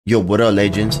Yo, what up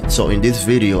legends? So in this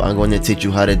video I'm going to teach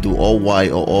you how to do all white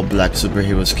or all black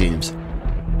superhero schemes.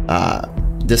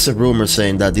 There's a rumor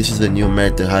saying that this is the new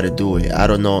method how to do it. I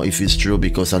don't know if it's true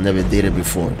because I never did it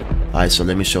before. Alright, so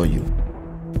let me show you.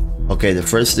 Okay, the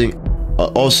first thing,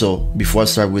 also before I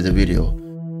start with the video,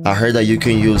 I heard that you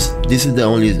can use, this is the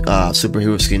only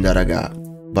superhero skin that I got,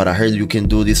 but I heard you can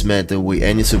do this method with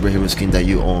any superhero skin that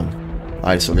you own.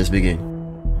 Alright, so let's begin.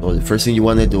 So the first thing you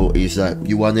want to do is that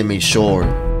you want to make sure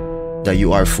that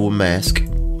you are full mask,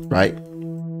 right?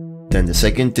 Then the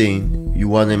second thing, you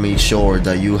want to make sure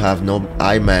that you have no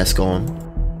eye mask on.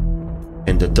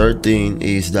 And the third thing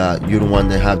is that you don't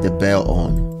want to have the belt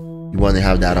on. You want to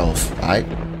have that off, right?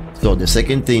 So the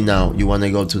second thing now, you want to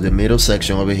go to the middle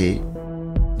section over here,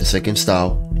 the second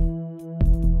style.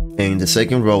 And in the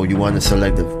second row, you want to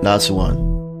select the last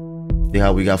one. See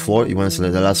how we got 4? You want to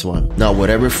select the last one. Now,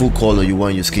 whatever full color you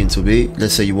want your skin to be,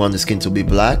 let's say you want the skin to be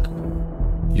black,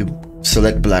 you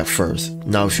select black first.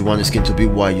 Now if you want the skin to be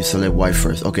white, you select white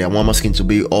first. Okay, I want my skin to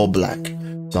be all black,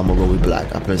 so I'm gonna go with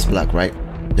black. I press black, right?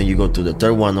 Then you go to the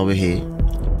third one over here.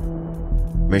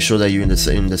 Make sure that you're in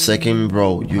the second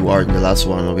row, you are in the last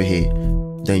one over here.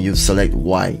 Then you select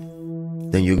white.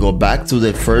 Then you go back to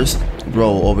the first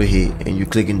row over here and you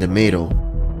click in the middle.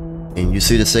 And you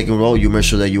see the second row, you make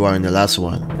sure that you are in the last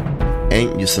one.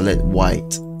 And you select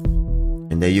white.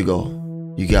 And there you go.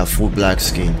 You got full black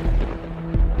skin.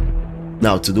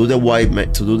 Now to do the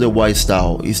white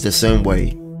style, it's the same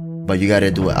way, but you gotta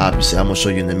do it opposite. I'm gonna show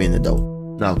you in a minute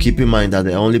though. Now keep in mind that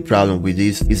the only problem with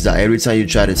this is that every time you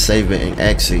try to save it and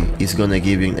exit, it's gonna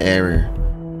give you an error,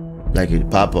 like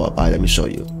it pop up. Alright, let me show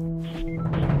you.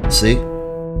 See?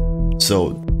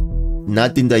 So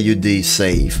nothing that you did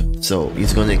save, so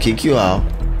it's gonna kick you out.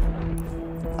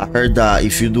 I heard that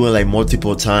if you do it like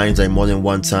multiple times, like more than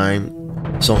one time,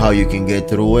 somehow you can get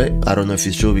through it. I don't know if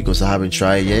it's true because I haven't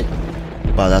tried yet,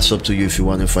 but that's up to you if you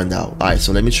want to find out. Alright,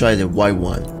 so let me try the white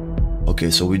one. Okay,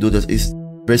 so we do this, it's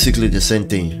basically the same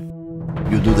thing.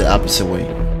 You do the opposite way.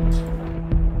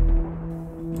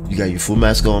 You got your full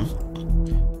mask on,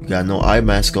 you got no eye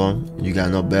mask on, and you got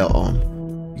no belt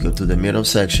on. You go to the middle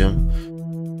section,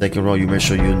 second row, you make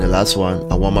sure you're in the last one.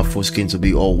 I want my full skin to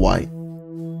be all white.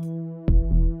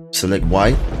 Select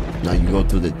white. Now you go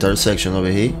to the third section over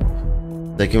here,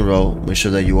 second row, make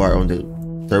sure that you are on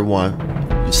the third one.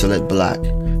 You select black.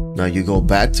 Now you go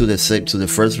back to the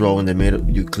first row in the middle.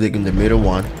 You click in the middle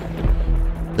one.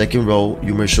 Second row,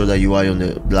 you make sure that you are on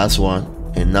the last one,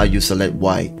 and now you select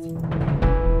white.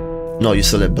 No, you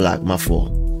select black. My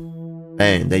fault.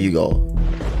 And there you go.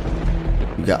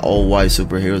 You got all white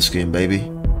superhero skin, baby.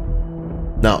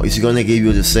 Now it's gonna give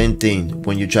you the same thing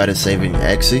when you try to save and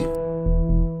exit.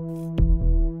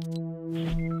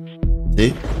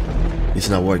 See? It's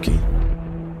not working.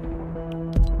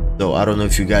 So I don't know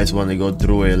if you guys want to go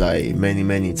through it like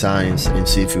many times and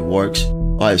see if it works.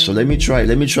 Alright, so let me try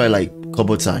like a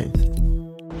couple times.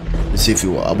 Let's see if it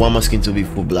works. I want my skin to be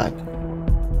full black.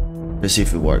 Let's see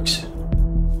if it works.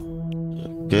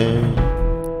 Okay.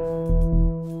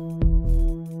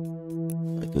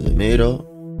 Back to the middle.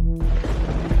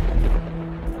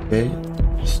 Okay.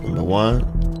 That's number 1.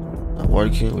 Not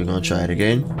working. We're gonna try it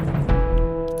again.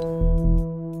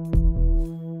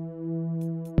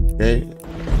 Okay,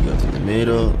 you go to the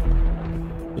middle,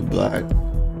 the black,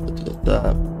 go to the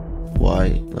top,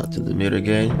 white, not to the middle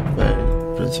again, okay.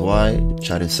 Press Y,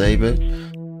 try to save it,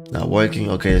 not working.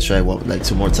 Okay, let's try it like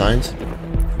 2 more times.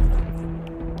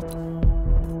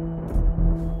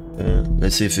 Okay,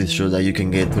 let's see if it's true that you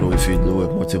can get through if you do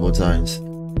it multiple times.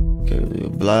 Okay, we do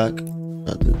black,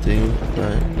 not the thing,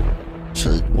 right?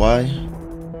 Select Y,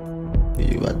 okay,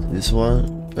 you got this one,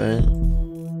 okay,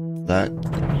 black.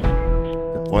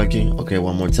 Working. Okay,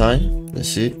 one more time. Let's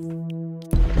see.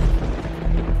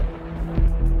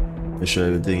 Make sure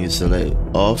everything is select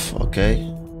off. Okay.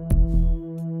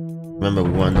 Remember,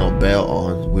 we want no bell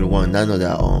on. We don't want none of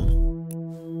that on.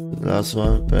 The last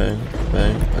one. Bang,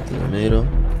 bang. Back to the middle.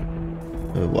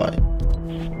 And white.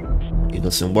 It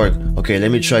doesn't work. Okay,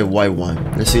 let me try white one.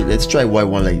 Let's see. Let's try white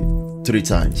one like 3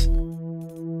 times.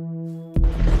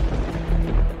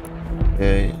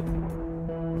 Okay.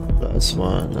 Plus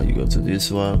 1. Now you go to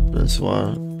this one. Plus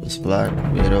 1. Plus black.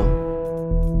 Middle.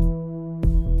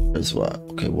 Plus what?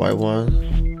 Okay, white one.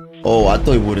 Oh, I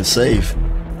thought it wouldn't save.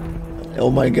 Oh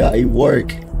my god, it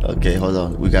worked. Okay, hold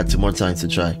on. We got 2 more times to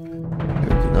try.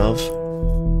 Good enough.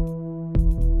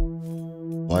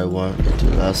 White one. Go to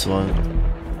the last one.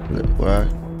 Black.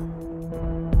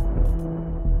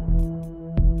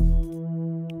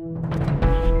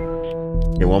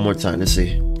 Okay, one more time. Let's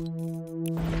see.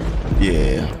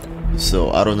 Yeah.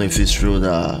 So I don't know if it's true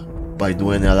that by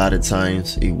doing it a lot of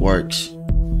times it works.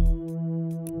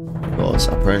 Because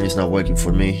apparently it's not working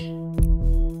for me.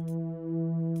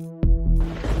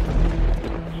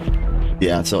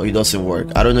 Yeah, so it doesn't work.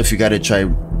 I don't know if you gotta try,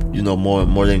 you know,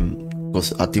 more than,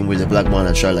 because I think with the black one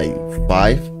I tried like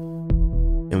 5,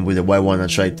 and with the white one I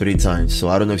tried 3 times. So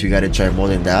I don't know if you gotta try more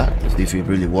than that to see if it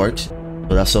really works.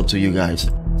 So that's up to you guys.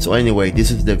 So anyway,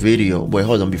 this is the video. Wait,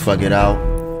 hold on, before I get out,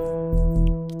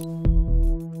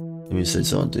 let me say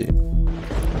something.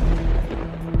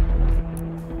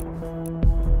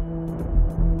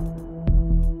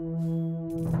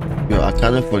 Yo, I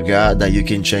kind of forgot that you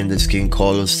can change the skin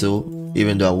colors too,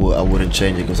 even though I wouldn't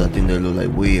change it because I think they look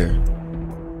like weird.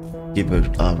 Keep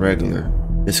it regular.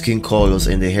 The skin colors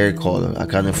and the hair color, I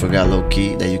kind of forgot low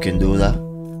key that you can do that.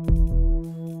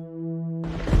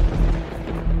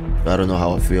 I don't know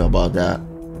how I feel about that.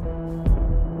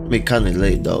 I mean, kind of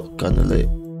late though, kind of late.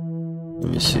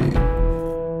 Let me see.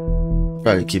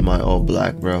 Probably keep mine all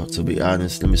black, bro, to be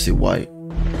honest. Let me see white.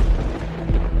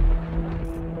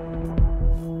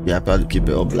 Yeah, I probably keep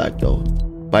it all black though.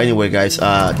 But anyway, guys,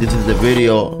 this is the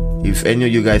video. If any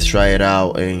of you guys try it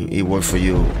out and it worked for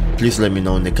you, please let me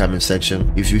know in the comment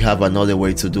section. If you have another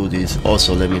way to do this,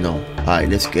 also let me know. Alright,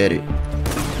 let's get it.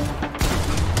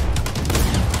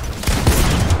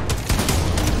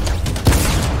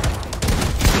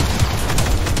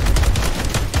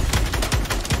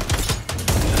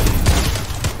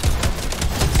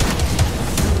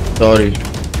 Sorry.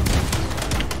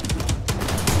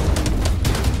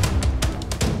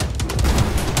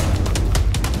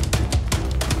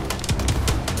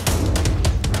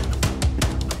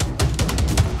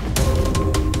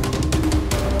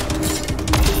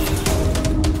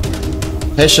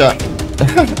 Headshot.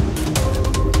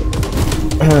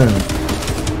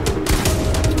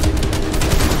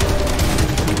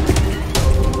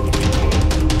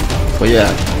 But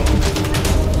yeah.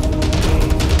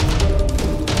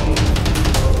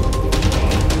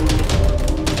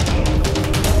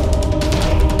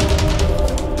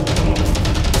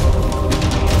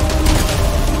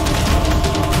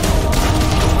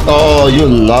 Oh, you're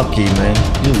lucky, man.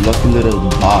 You lucky little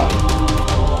bot.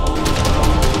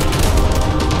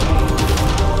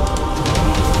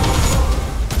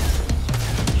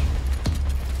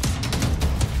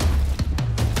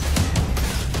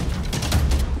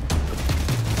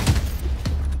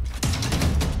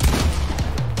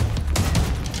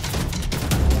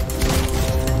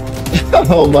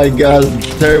 Oh my god,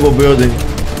 terrible building.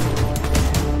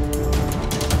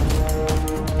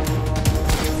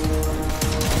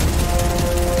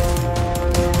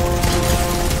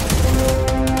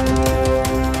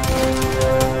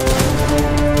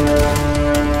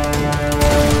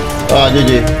 Oh,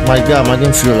 GG. My god, my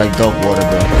game feel like dog water,